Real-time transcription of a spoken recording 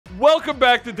Welcome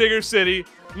back to Digger City.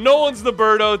 Nolan's the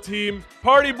Birdo team.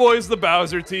 Party Boy's the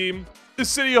Bowser team. The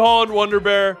City Hall and Wonder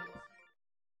Bear.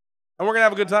 And we're gonna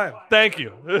have a good time. Thank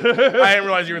you. I didn't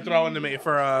realize you were throwing to me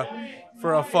for a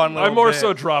fun little I more bit.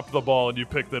 so dropped the ball and you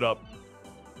picked it up.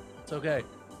 It's okay.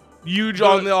 Huge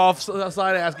on the off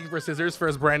side asking for scissors for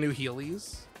his brand new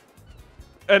Heelys.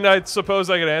 And I suppose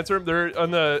I could answer him. They're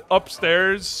on the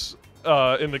upstairs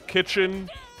in the kitchen.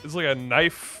 It's like a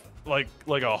knife, like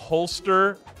a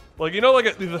holster. Like, you know,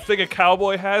 like the thing a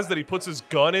cowboy has that he puts his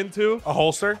gun into? A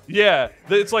holster? Yeah,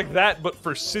 it's like that, but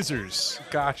for scissors.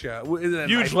 Gotcha. Is it a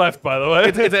Huge knife? left, by the way.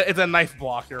 It's a knife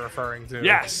block you're referring to.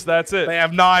 Yes, that's it. They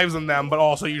have knives in them, but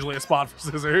also usually a spot for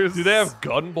scissors. Do they have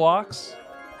gun blocks?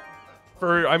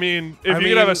 I mean, if you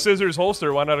could have a scissors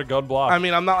holster, why not a gun block? I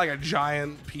mean, I'm not like a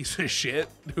giant piece of shit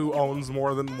who owns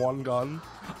more than one gun.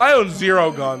 I own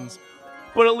 0 guns.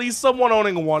 But at least someone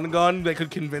owning 1 gun, they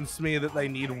could convince me that they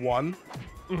need 1.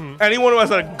 Mm-hmm. Anyone who has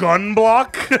a gun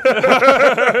block?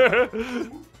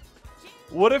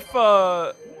 What if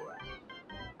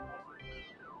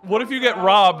you get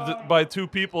robbed by 2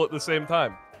 people at the same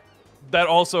time that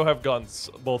also have guns,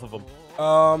 both of them?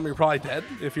 You're probably dead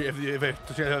if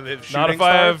Not if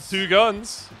I have 2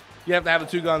 guns. You have to have the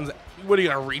 2 guns. What are you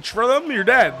gonna reach for them? You're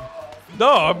dead. No,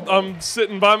 I'm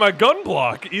sitting by my gun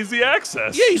block. Easy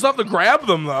access. Yeah, you still have to grab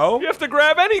them though. You have to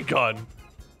grab any gun.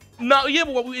 No, yeah,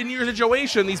 but in your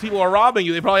situation, these people are robbing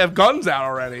you. They probably have guns out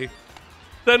already.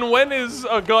 Then when is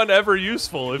a gun ever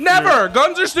useful? If Never!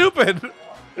 Guns are stupid!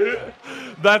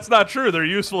 That's not true. They're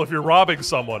useful if you're robbing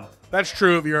someone. That's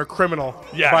true if you're a criminal.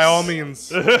 Yes. By all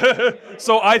means.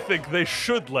 So I think they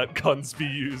should let guns be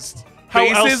used.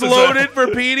 Bases loaded for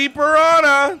Petey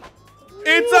Piranha!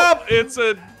 It's up! It's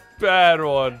a bad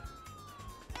one.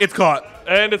 It's caught.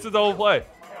 And it's a double play.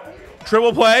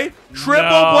 Triple play? Triple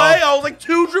play? I was like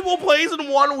 2 triple plays in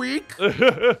 1 week?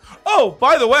 Oh,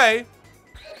 by the way,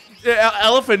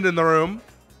 elephant in the room.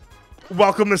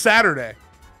 Welcome to Saturday.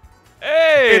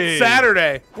 Hey! It's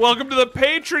Saturday. Welcome to the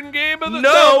patron game of the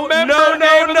No,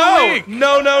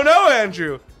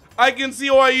 Andrew. I can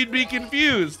see why you'd be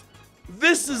confused.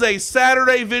 This is a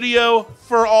Saturday video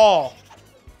for all.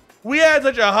 We had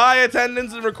such a high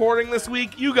attendance in recording this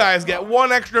week, you guys get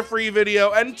 1 extra free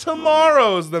video, and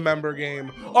tomorrow's the member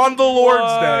game on the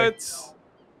Lord's Day.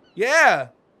 Yeah.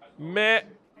 Man,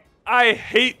 I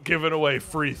hate giving away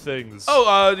free things.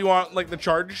 Oh, do you want like to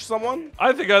charge someone?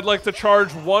 I think I'd like to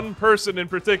charge 1 person in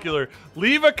particular.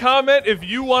 Leave a comment if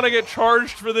you want to get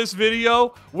charged for this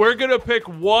video. We're going to pick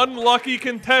 1 lucky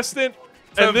contestant,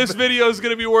 and this video is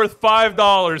going to be worth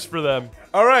 $5 for them.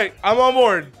 All right, I'm on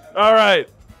board. All right.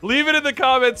 Leave it in the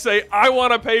comments. Say, I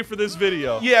want to pay for this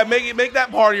video. Yeah, make that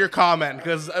part of your comment,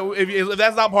 because if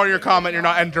that's not part of your comment, you're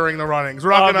not entering the runnings. We're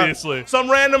not Obviously.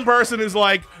 Some random person is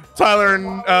like, Tyler and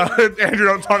Andrew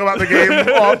don't talk about the game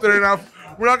often enough.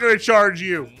 We're not going to charge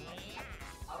you.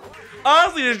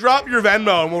 Honestly, just drop your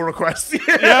Venmo and we'll request you.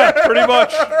 Yeah, pretty much.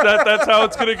 That's how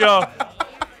it's going to go.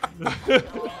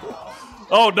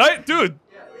 Oh, dude.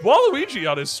 Waluigi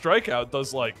on his strikeout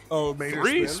does like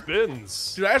 3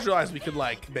 spins. Dude, I just realized we could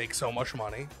like make so much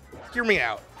money. Hear me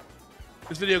out.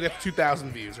 This video gets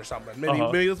 2,000 views or something. Maybe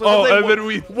let's say and then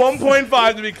we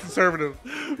 1.5 to be conservative.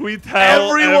 We tell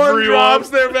everyone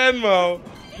drops their Venmo.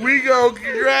 We go,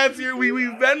 congrats, we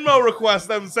Venmo request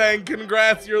them saying,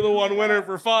 congrats, you're the 1 winner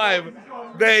for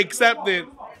 5. They accept it.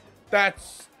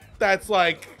 That's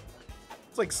like,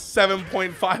 it's like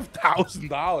 $7.5 thousand.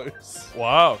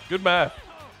 Wow, good math.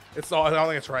 I don't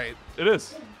think it's right. It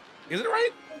is. Is it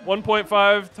right?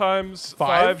 1.5 times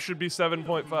 5 should be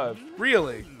 7.5.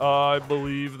 Really? I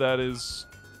believe that is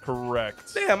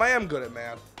correct. Damn, I am good at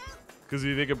math. Because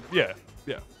you think of, yeah.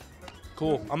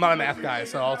 Cool. I'm not a math guy,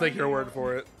 so I'll take your word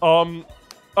for it. Mo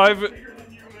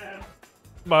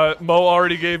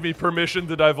already gave me permission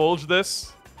to divulge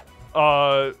this.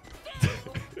 I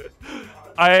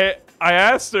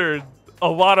asked her a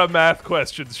lot of math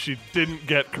questions she didn't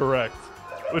get correct.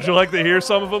 Would you like to hear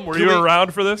some of them? Were you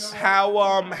around for this?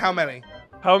 How many?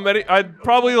 How many? I'd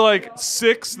probably like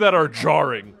 6 that are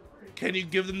jarring. Can you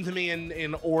give them to me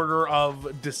in order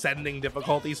of descending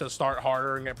difficulty, so start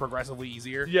harder and get progressively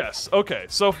easier? Yes. Okay.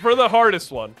 So for the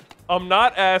hardest one, I'm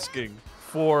not asking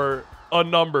for a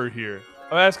number here.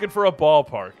 I'm asking for a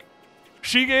ballpark.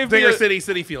 She gave me Digger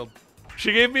City Field.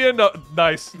 She gave me a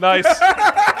nice.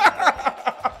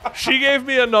 She gave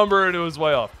me a number and it was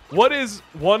way off. What is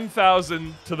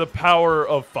 1,000 to the power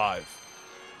of 5?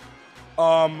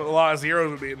 A lot of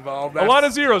zeros would be involved. A lot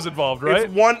of zeros involved, right?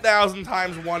 It's 1,000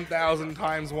 times 1,000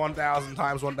 times 1,000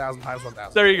 times 1,000 times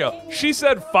 1,000. There you go. She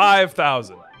said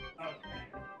 5,000.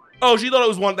 Oh, she thought it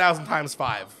was 1,000 times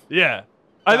 5. Yeah.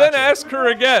 I then ask her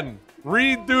again,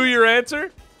 redo your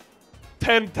answer.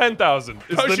 10,000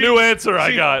 is the new answer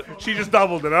I got. She just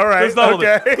doubled it. All right. Just doubled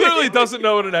okay. it. Clearly doesn't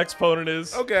know what an exponent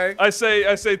is. Okay. I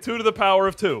say 2 to the power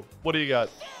of 2. What do you got?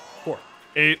 4.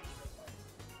 8.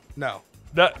 No.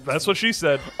 That's what she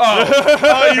said.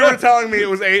 Oh, you were telling me it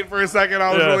was 8 for a second.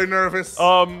 I was really nervous.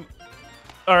 All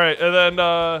right, and then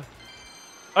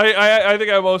I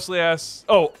think I mostly asked.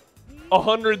 Oh,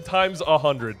 100 times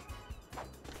 100.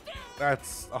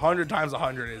 That's 100 times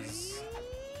 100 is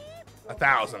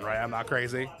 1,000, right? I'm not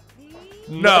crazy.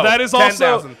 No, that is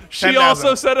 10,000. also. She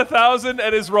also said 1,000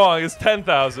 and is wrong. It's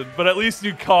 10,000, but at least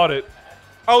you caught it.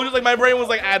 Oh, just like my brain was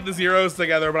like add the zeros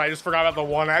together, but I just forgot about the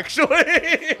 1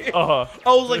 actually. Oh, it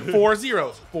was like 4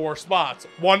 zeros, 4 spots,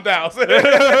 1,000.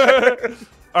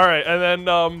 All right, and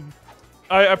then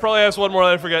I probably asked one more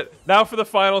that I forget. Now for the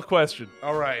final question.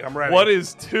 All right, I'm ready. What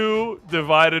is 2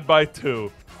 divided by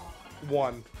 2?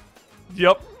 1.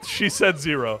 Yep, she said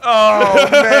 0. Oh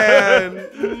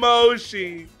man,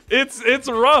 Moshi. It's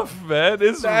rough, man.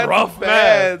 It's That's rough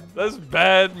bad. math. That's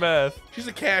bad math. She's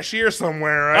a cashier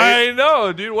somewhere, right? I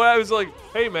know, dude. When I was like,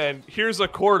 hey man, here's a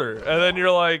quarter, and then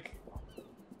you're like,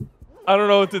 I don't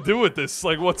know what to do with this.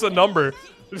 Like, what's a number?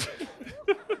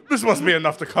 This must be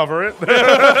enough to cover it.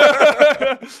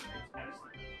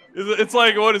 It's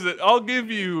like, what is it? I'll give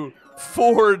you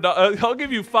I'll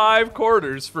give you 5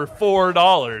 quarters for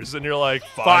 $4, and you're like,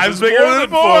 5's bigger more than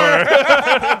 4.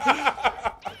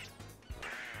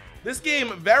 This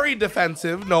game very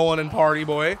defensive. Nolan and Party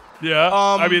Boy. Yeah,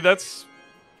 I mean that's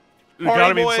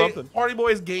gotta mean something. Party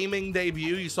Boy's gaming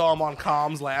debut. You saw him on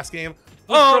comms last game.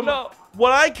 Oh From no!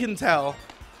 What I can tell,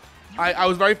 I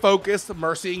was very focused.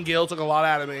 Mercy and Gil took a lot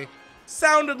out of me.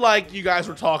 Sounded like you guys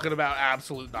were talking about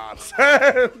absolute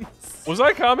nonsense. Was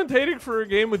I commentating for a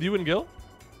game with you and Gil?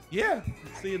 Yeah.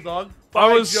 See it, dog. I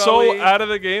Bye, was Joey. so out of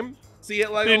the game. See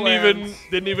it like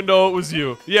Didn't even know it was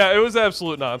you. Yeah, it was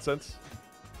absolute nonsense.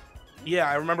 Yeah,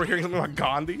 I remember hearing something about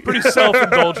Gandhi. Pretty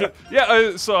self-indulgent.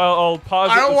 Yeah, so I'll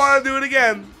pause. I don't want to do it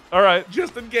again. All right,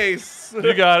 Just in case.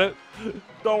 you got it.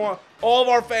 Don't want. All of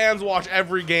our fans watch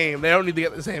every game. They don't need to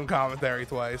get the same commentary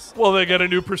twice. Well, they get a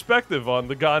new perspective on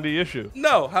the Gandhi issue.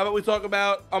 No, how about we talk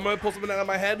about? I'm gonna pull something out of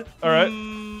my head. All right.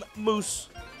 Moose.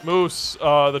 Moose,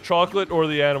 the chocolate or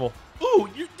the animal? Ooh,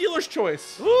 your dealer's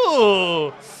choice.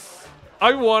 Ooh,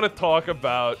 I want to talk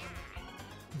about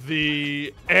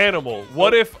the animal.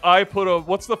 What if I put a?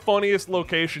 What's the funniest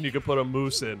location you could put a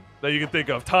moose in that you can think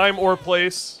of? Time or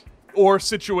place or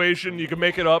situation. You can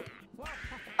make it up.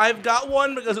 I've got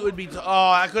one because it would be. Oh,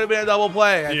 that could have been a double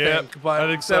play. I think, but I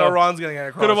think instead so. of Ron's gonna get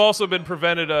across. Could have also been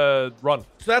prevented a run.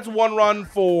 So that's 1 run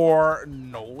for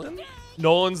Nolan.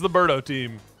 Nolan's the Birdo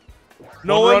team.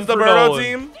 Nolan's the for Birdo Nolan.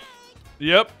 team.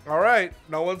 Yep. All right.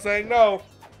 No one's saying no.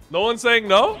 No one's saying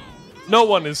no? No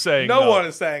one is saying no. No one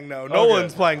is saying no.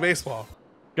 Nolan's playing baseball.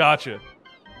 Gotcha.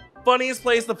 Funniest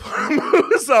place to put a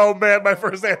moose. Oh man, my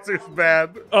first answer is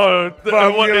bad. Oh,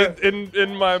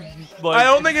 in my like. I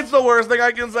don't think it's the worst thing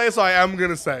I can say, so I am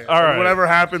gonna say it. All right. Whatever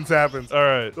happens, happens. All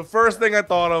right. The first thing I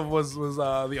thought of was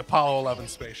the Apollo 11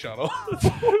 space shuttle.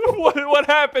 what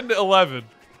happened to 11?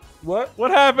 What?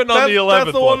 What happened on the 11th?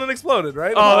 That's the one that exploded,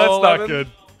 right? Oh, Apollo that's 11? not good.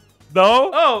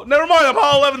 No? Oh, never mind.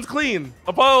 Apollo 11's clean.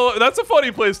 Apollo, that's a funny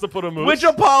place to put a moose. Which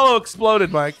Apollo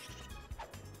exploded, Mike?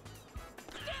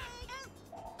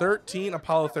 13?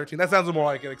 Apollo 13. That sounds more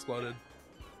like it exploded.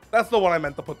 That's the one I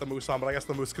meant to put the moose on, but I guess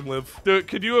the moose can live. Dude,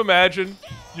 could you imagine?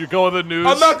 You go in the news.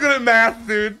 I'm not good at math,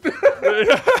 dude.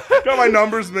 Got my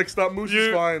numbers mixed up. Moose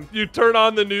is fine. You turn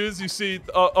on the news, you see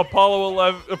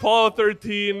Apollo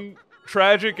 13,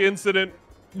 tragic incident.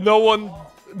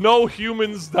 No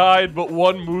humans died, but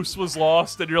 1 moose was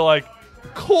lost, and you're like,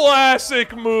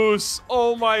 classic moose.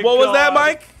 Oh my god. What was that,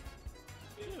 Mike?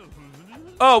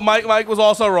 Oh, Mike was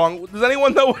also wrong. Does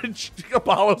anyone know which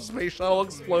Apollo space shuttle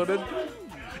exploded?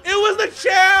 It was the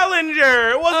Challenger.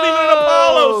 It wasn't even an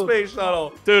Apollo space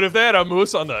shuttle. Dude, if they had a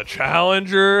moose on the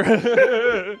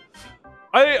Challenger.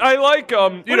 I like,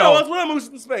 you know. Let's put a moose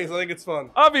in space. I think it's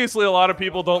fun. Obviously, a lot of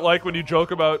people don't like when you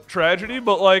joke about tragedy,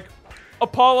 but like,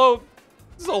 Apollo,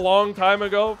 this is a long time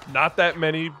ago. Not that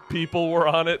many people were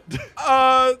on it.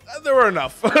 There were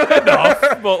enough.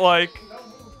 Enough, but like,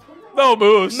 no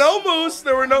moose. No moose.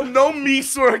 There were no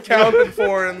meese were accounted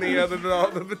for in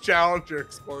the Challenger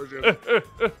explosion.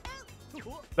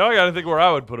 Now I gotta think where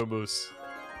I would put a moose.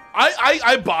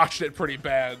 I botched it pretty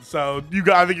bad, so I think you're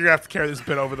gonna have to carry this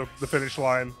bit over the finish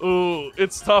line. Ooh,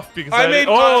 it's tough because I made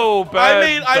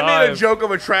a dive. joke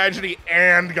of a tragedy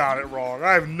and got it wrong.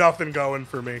 I have nothing going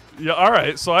for me. Yeah, all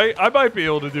right. So I might be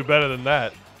able to do better than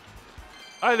that.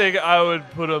 I think I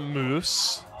would put a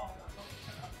moose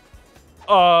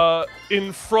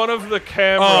in front of the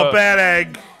camera. Oh, bad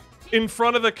egg. In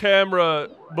front of the camera,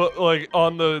 but like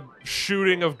on the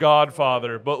shooting of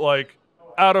Godfather, but like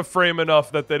out of frame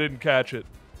enough that they didn't catch it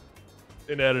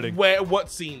in editing. Where? What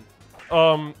scene?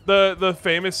 The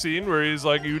famous scene where he's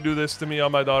like, "You do this to me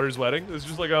on my daughter's wedding." It's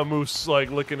just like a moose like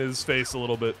licking his face a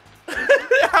little bit.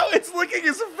 How it's licking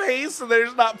his face and they're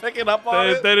just not picking up on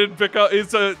it? They didn't pick up.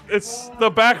 It's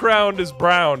the background is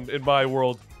brown in my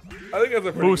world. I think that's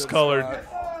a pretty Moose good colored. spot.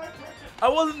 I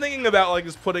wasn't thinking about like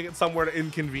just putting it somewhere to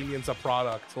inconvenience a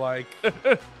product. Like,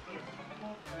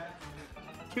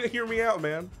 hear me out,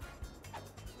 man.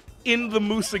 In the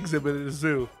moose exhibit at a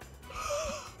zoo,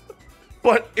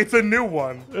 but it's a new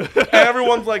one, and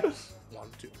everyone's like, 1,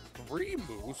 2, 3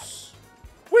 moose.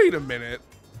 Wait a minute.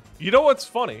 You know what's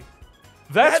funny?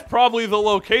 That's probably the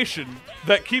location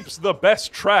that keeps the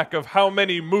best track of how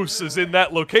many moose is in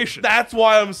that location. That's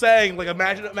why I'm saying, like,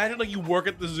 imagine like you work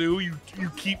at the zoo, you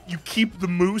keep the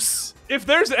moose. If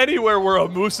there's anywhere where a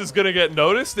moose is gonna get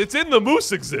noticed, it's in the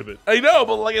moose exhibit. I know,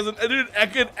 but like, as an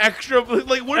extra,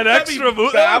 like, wouldn't An that extra be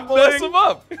moose, that would mess baffling? them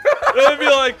up. They'd be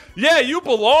like, "Yeah, you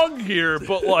belong here,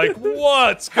 but like,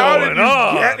 what's How going did you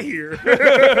on? get here?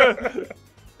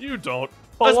 You don't."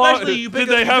 Especially you pick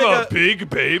Did they have pick a big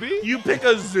baby? You pick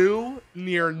a zoo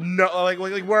near like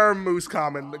where are moose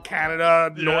common?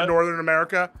 Canada, Yeah. Northern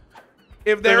America.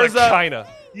 If They're there's like a China.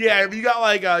 yeah, if you got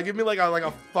like give me like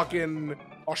a fucking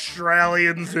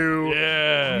Australian zoo.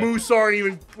 Yeah. Moose aren't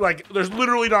even like there's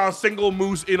literally not a single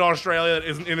moose in Australia that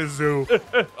isn't in a zoo.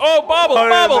 Oh, Bobble, Put it in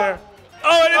Bobble! there.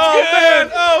 Oh, and it's Oh, good! man.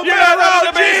 Oh, You're man. not running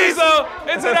Oh, the bases, jeez. though!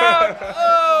 It's an out!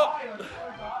 Oh!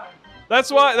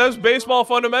 That's baseball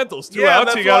fundamentals. 2 outs,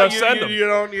 that's you gotta why send them. you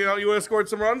would have scored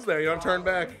some runs there. You don't turn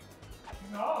back.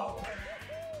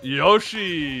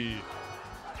 Yoshi.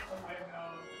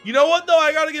 You know what though?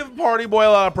 I gotta give Party Boy a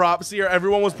lot of props here.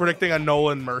 Everyone was predicting a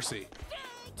Nolan Mercy.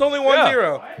 It's only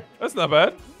 1-0. That's not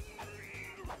bad.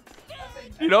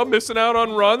 You know, missing out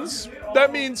on runs,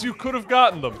 that means you could have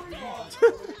gotten them.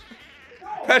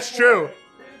 That's true.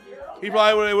 He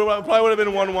probably would have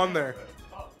been 1-1 there.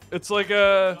 It's like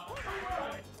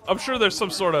I'm sure there's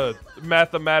some sort of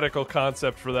mathematical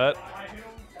concept for that.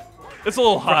 It's a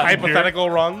little hot in here. Hypothetical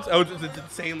runs. Oh, it's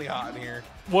insanely hot in here.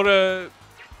 What?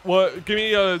 Give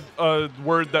me a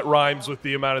word that rhymes with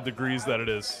the amount of degrees that it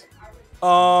is.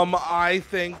 I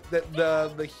think that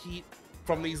the heat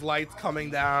from these lights coming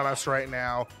down on us right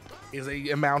now is a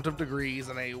amount of degrees,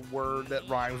 and a word that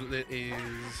rhymes with it is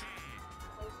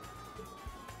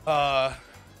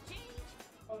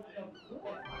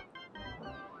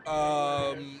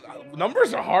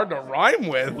numbers are hard to rhyme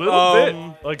with. A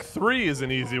little bit. Like 3 is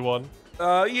an easy one.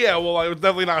 Yeah, well, it was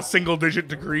definitely not single-digit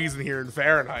degrees in here in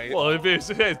Fahrenheit. Well,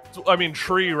 I mean,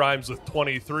 tree rhymes with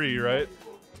 23, right?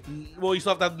 Well, you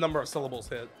still have to have the number of syllables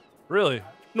hit. Really?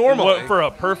 Normally. What, for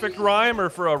a perfect rhyme or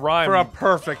for a rhyme? For a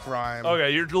perfect rhyme.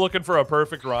 Okay, you're looking for a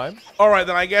perfect rhyme? All right,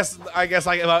 then I guess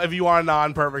if you want a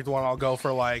non-perfect one, I'll go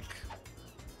for like.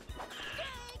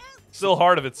 Still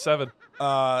hard if it's 7.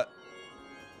 I'll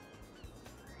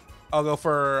go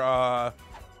for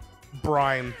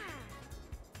brine.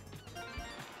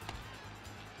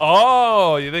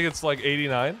 Oh, you think it's like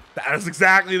 89? That is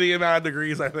exactly the amount of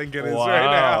degrees I think it is Wow.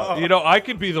 right now. You know, I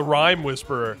could be the rhyme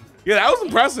whisperer. Yeah, that was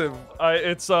impressive.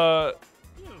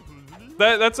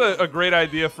 That's a great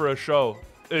idea for a show.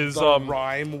 Is The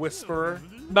rhyme whisperer.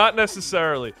 Not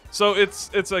necessarily. So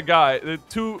it's a guy,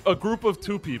 a group of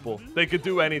 2 people. They could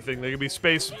do anything. They could be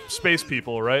space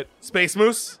people, right? Space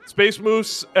Moose. Space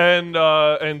Moose and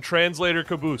Translator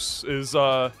Caboose is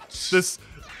this.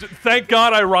 Thank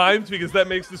God I rhymed because that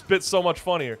makes this bit so much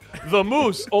funnier. The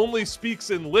moose only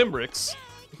speaks in limericks,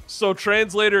 so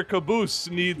Translator Caboose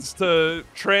needs to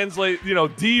translate,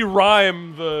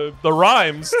 de-rhyme the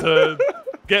rhymes to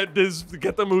get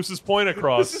the moose's point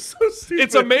across. This is so stupid.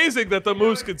 It's amazing that the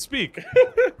moose could speak.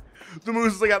 The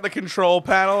moose is like at the control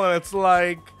panel, and it's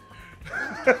like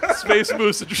Space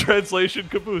Moose and Translation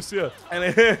Caboose, yeah.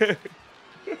 And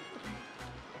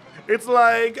it's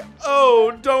like,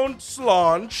 oh, don't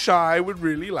launch. I would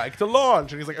really like to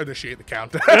launch. And he's like, initiate the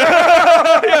countdown.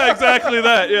 Yeah, exactly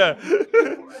that, yeah.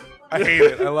 I hate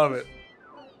it. I love it.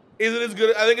 Is it as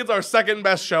good? I think it's our second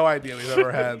best show idea we've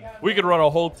ever had. We could run a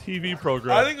whole TV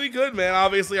program. I think we could, man.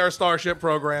 Obviously, our Starship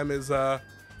program is the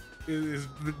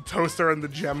Toaster and the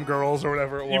Gem Girls or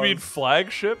whatever it was. You mean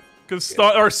flagship? Because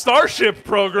our Starship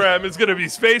program is going to be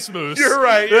Space Moose. You're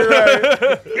right. You're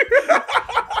right.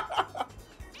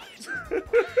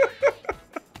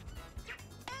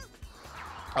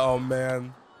 Oh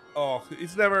man. Oh,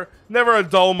 it's never a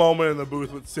dull moment in the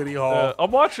booth with City Hall.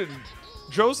 I'm watching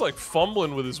Joe's like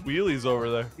fumbling with his wheelies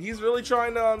over there. He's really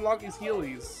trying to unlock his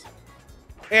heelys.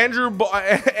 Andrew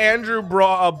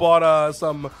bought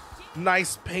some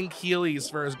nice pink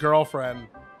heelys for his girlfriend,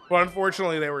 but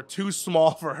unfortunately they were too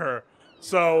small for her.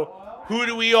 So who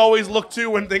do we always look to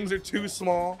when things are too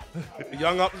small?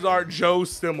 Young upstart Joe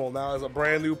Stimmel now has a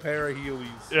brand new pair of heelys.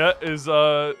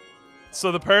 Yeah, so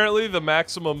apparently the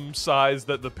maximum size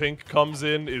that the pink comes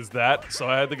in is that, so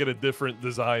I had to get a different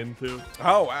design too.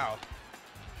 Oh wow.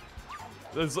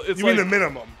 It's You like, mean the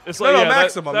minimum? It's like no, yeah,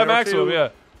 maximum. That maximum, yeah.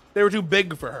 They were too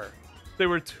big for her. They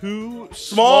were too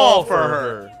Small for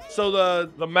her. So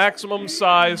the maximum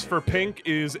size for pink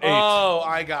is 8. Oh,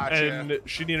 I got you. And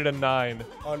she needed a 9.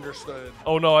 Understood.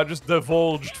 Oh no, I just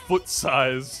divulged foot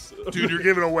size. Dude, you're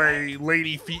giving away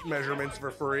lady feet measurements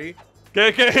for free.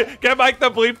 Can Mike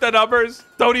the bleep the numbers?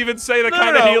 Don't even say the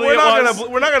kind of healing we're not it was.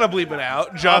 we're not gonna bleep it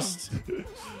out. Just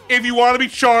if you want to be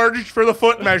charged for the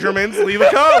foot measurements, leave a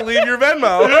code, leave your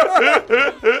Venmo.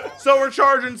 So we're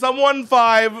charging someone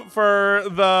 $5 for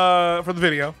the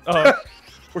video.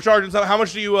 We're charging some. How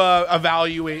much do you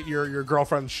evaluate your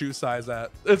girlfriend's shoe size at?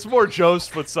 It's more Joe's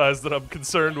foot size that I'm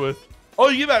concerned with. Oh,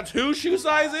 you give out 2 shoe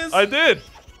sizes? I did.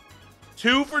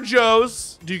 2 for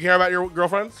Joe's. Do you care about your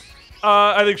girlfriend's?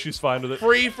 I think she's fine with it.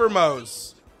 Free for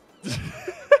Mo's.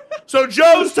 So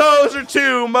Joe's toes are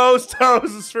 2, Mo's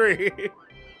toes is free.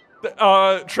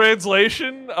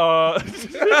 Translation.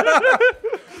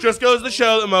 Just goes to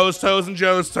show that Mo's toes and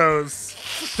Joe's toes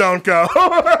don't go.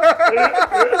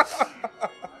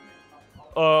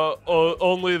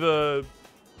 Only the.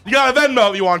 You got a Venmo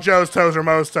if you want Joe's toes or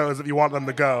Mo's toes if you want them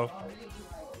to go.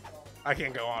 I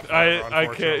can't go on forever, I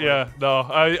can't. Yeah, no.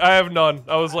 I have none.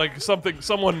 I was like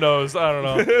someone knows. I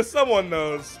don't know. Someone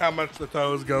knows how much the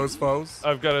toes goes, folks.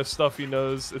 I've got a stuffy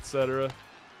nose, etc.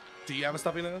 Do you have a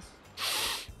stuffy nose?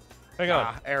 Hang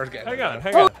on. Air's getting.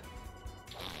 Hang on.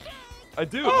 I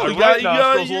do. My right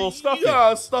nostril's a little stuffy. You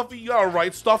got a stuffy. You got a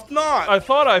right stuffed knot. I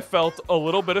thought I felt a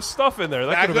little bit of stuff in there.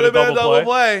 That could have been been a double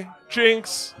play.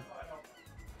 Jinx.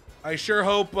 I sure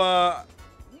hope.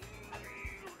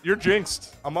 You're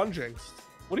jinxed. I'm unjinxed.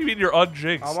 What do you mean you're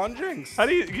unjinxed? I'm unjinxed. How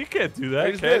do you can't do that,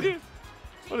 I just can did. you?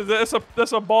 What is that?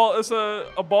 That's a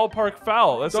ballpark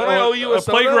foul. That's Don't I owe you a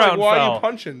soda? playground Why foul. are you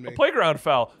punching me? A playground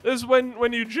foul. This is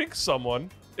when you jinx someone.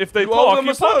 If they You talk, owe them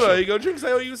you a punch soda. them. You go jinx.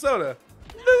 I owe you a soda.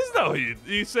 There's no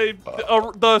you say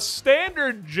the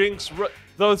standard jinx.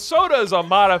 The soda is a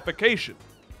modification.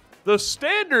 The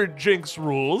standard jinx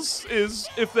rules is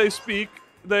if they speak,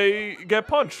 they get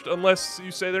punched unless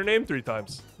you say their name 3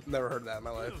 times. Never heard that in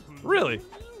my life. Really?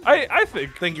 I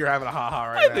think You're having a ha-ha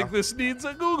right now. I think this needs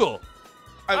a Google.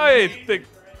 I think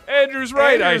Andrew's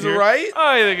right. Andrew's right?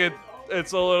 I think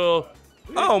it's a little.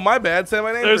 Oh, my bad. Say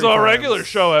my name. There's 3 a times. regular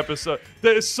show episode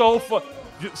that is so fun.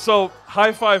 So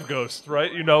High Five Ghost,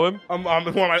 right? You know him? I'm one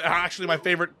of actually my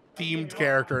favorite themed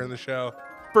character in the show.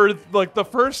 For like the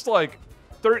first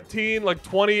 13,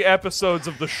 20 episodes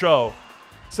of the show,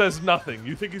 says nothing.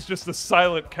 You think he's just a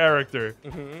silent character,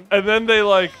 and then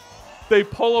they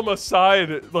pull him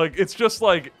aside. It's just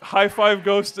High Five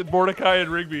Ghost and Mordecai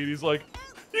and Rigby, and he's like,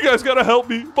 "You guys gotta help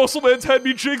me. Muscleman's had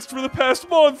me jinxed for the past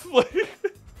month."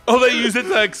 Oh, they use it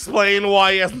to explain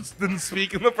why he didn't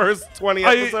speak in the first 20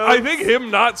 episodes? I think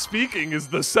him not speaking is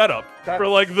the setup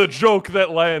for the joke that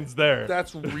lands there.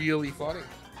 That's really funny.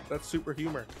 That's super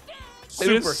humor.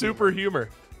 It is super humor.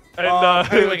 And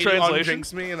anyway, translation,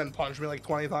 unjinx me and then punch me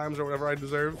 20 times or whatever I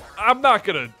deserve. I'm not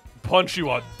gonna punch you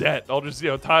on debt. I'll just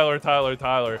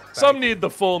Tyler. Some need the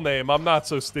full name. I'm not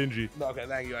so stingy. Okay,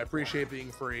 thank you. I appreciate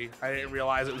being free. I didn't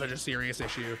realize it was such a serious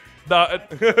issue.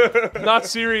 Not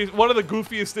serious. One of the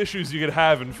goofiest issues you could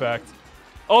have, in fact.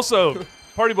 Also,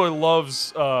 Party Boy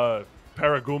loves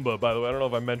Paragoomba, by the way. I don't know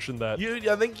if I mentioned that.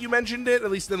 I think you mentioned it,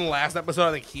 at least in the last episode.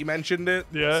 I think he mentioned it.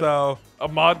 Yeah. So I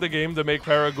mod the game to make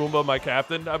Paragoomba my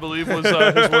captain, I believe was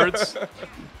his words.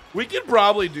 We could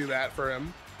probably do that for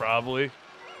him. Probably.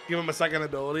 Give him a second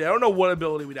ability. I don't know what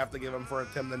ability we'd have to give him for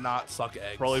him to not suck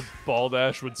eggs. Probably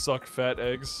Baldash would suck fat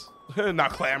eggs.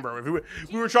 Not Clamber.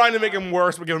 If we were trying to make him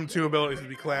worse, but give him 2 abilities, it'd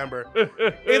be Clamber.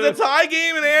 It's a tie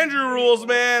game in Andrew rules,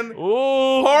 man.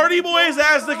 Ooh. Party Boys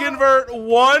has to convert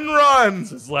 1 run.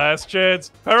 His last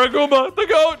chance. Paragoomba, the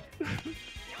goat.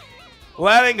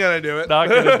 Well, that ain't gonna do it. Not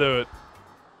gonna do it.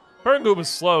 Paragoomba's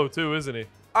slow too, isn't he?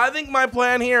 I think my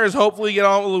plan here is hopefully get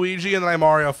on with Luigi and then I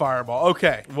Mario Fireball.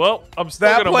 Okay. Well, I'm still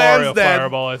That gonna plan's Mario dead.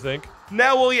 Fireball, I think.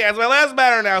 Now, well, yeah, it's my last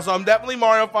batter now, so I'm definitely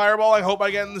Mario Fireball. I hope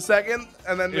I get in the second,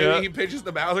 and then maybe he pitches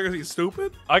to Bowser because he's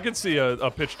stupid. I can see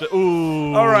a pitch to.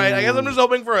 Ooh. All right, I guess I'm just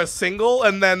hoping for a single,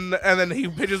 and then he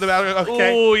pitches to Bowser.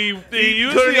 Okay. Ooh, he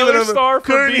used the other star for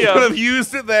Could BF. have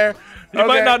used it there. You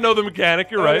might not know the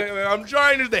mechanic. You're right. I'm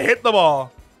trying just to hit the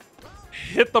ball.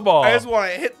 Hit the ball. I just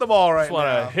want to hit the ball right now. Just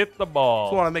want to hit the ball.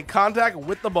 Just want to make contact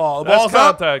with the ball. The That's ball's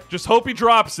up. contact. Just hope he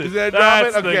drops it. He's gonna drop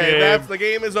it. That's the Okay, game. the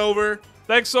game is over.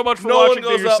 Thanks so much for Nolan watching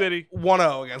goes Digger up City.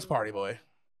 1-0 against Party Boy.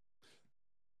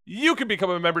 You can become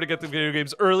a member to get the video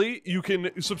games early. You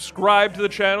can subscribe to the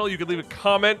channel. You can leave a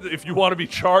comment if you want to be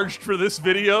charged for this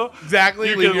video. Exactly.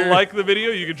 You can like the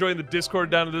video. You can join the Discord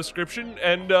down in the description.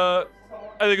 And I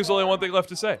think there's only one thing left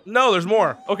to say. No, there's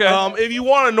more. Okay. If you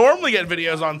want to normally get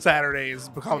videos on Saturdays,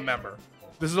 become a member.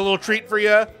 This is a little treat for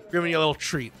you. Giving you a little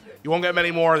treat. You won't get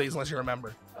many more of these unless you're a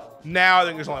member. Now I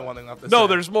think there's only one thing left to say. No,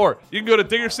 there's more. You can go to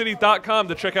diggercity.com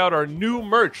to check out our new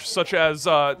merch, such as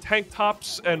tank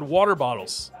tops and water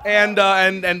bottles. And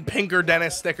Pinker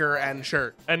Dennis sticker and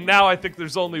shirt. And now I think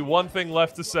there's only one thing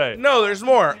left to say. No, there's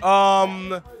more.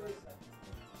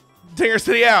 Digger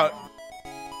City out.